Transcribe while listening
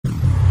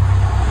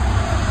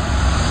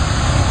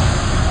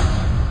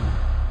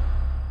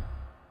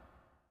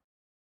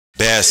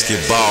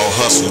Basketball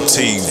Hustle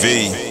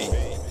TV.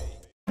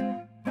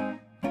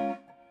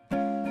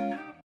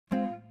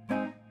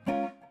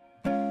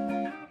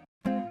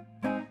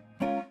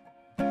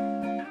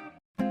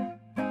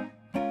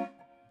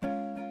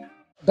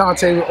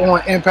 Dante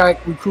on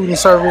Impact Recruiting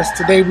Service.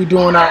 Today we're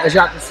doing as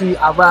y'all can see,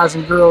 our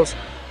Rising Girls,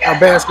 our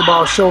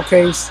basketball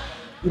showcase.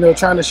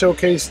 Trying to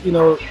showcase,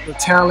 the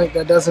talent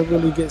that doesn't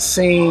really get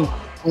seen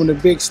on the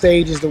big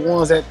stages, the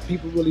ones that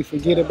people really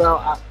forget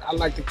about. I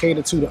like to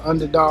cater to the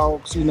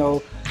underdogs,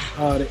 the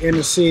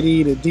inner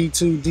city, the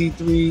D2,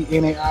 D3,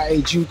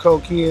 NAIA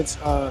JUCO kids.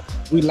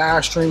 We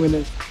live streaming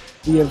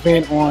the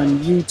event on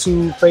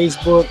YouTube,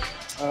 Facebook,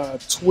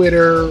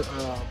 Twitter,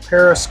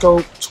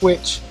 Periscope,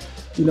 Twitch.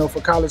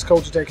 For college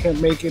coaches that can't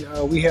make it,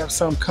 we have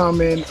some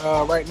coming.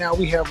 Right now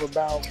we have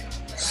about,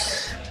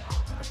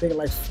 I think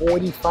like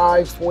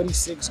 45,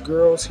 46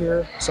 girls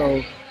here.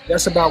 So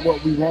that's about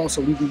what we want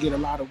so we can get a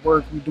lot of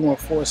work. We're doing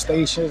 4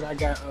 stations. I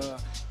got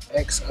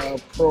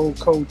ex-pro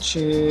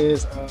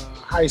coaches,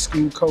 high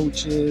school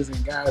coaches,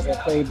 and guys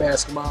that play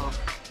basketball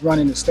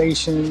running the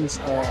stations.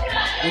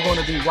 We're going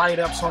to do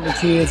write-ups on the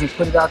kids and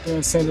put it out there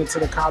and send it to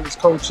the college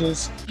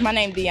coaches. My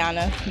name's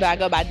Deanna, but I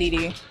go by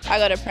Didi. I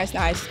go to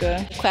Princeton High School,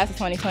 class of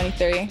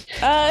 2023.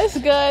 It's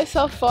good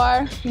so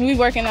far. We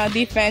working on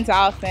defense,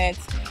 offense,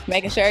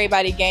 making sure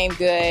everybody game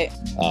good.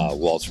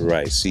 Walter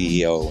Wright,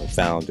 CEO and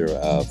founder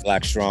of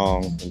Black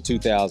Strong. In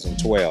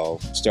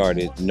 2012,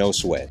 started No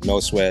Sweat.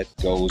 No Sweat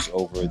goes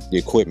over the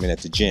equipment at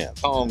the gym.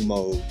 Kong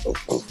mode.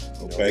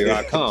 Okay, here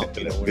I come.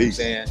 You know what I'm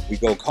saying? We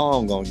go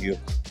Kong on you.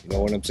 You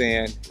know what I'm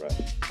saying? Right.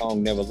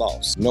 Kong never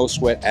lost.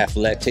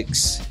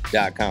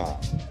 NoSweatAthletics.com.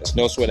 That's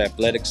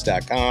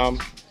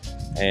NoSweatAthletics.com.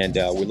 And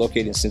we're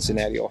located in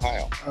Cincinnati,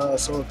 Ohio.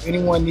 So if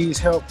anyone needs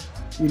help,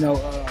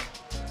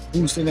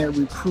 boosting their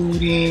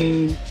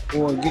recruiting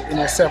or getting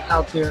themselves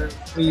out there,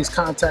 please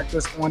contact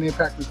us on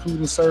Impact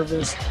Recruiting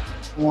Service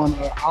on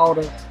all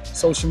the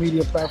social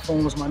media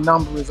platforms. My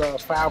number is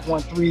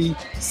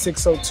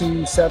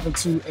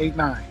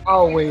 513-602-7289.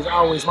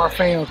 Always, my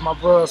fans, my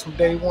bros from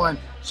day one.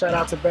 Shout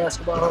out to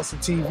Basketball Hustle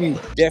TV.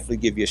 Definitely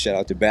give you a shout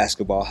out to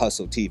Basketball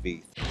Hustle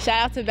TV.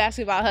 Shout out to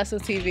Basketball Hustle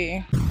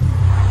TV.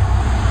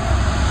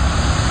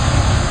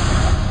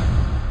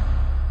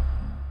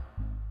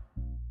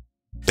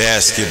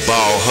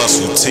 Basketball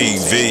Hustle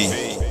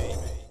TV.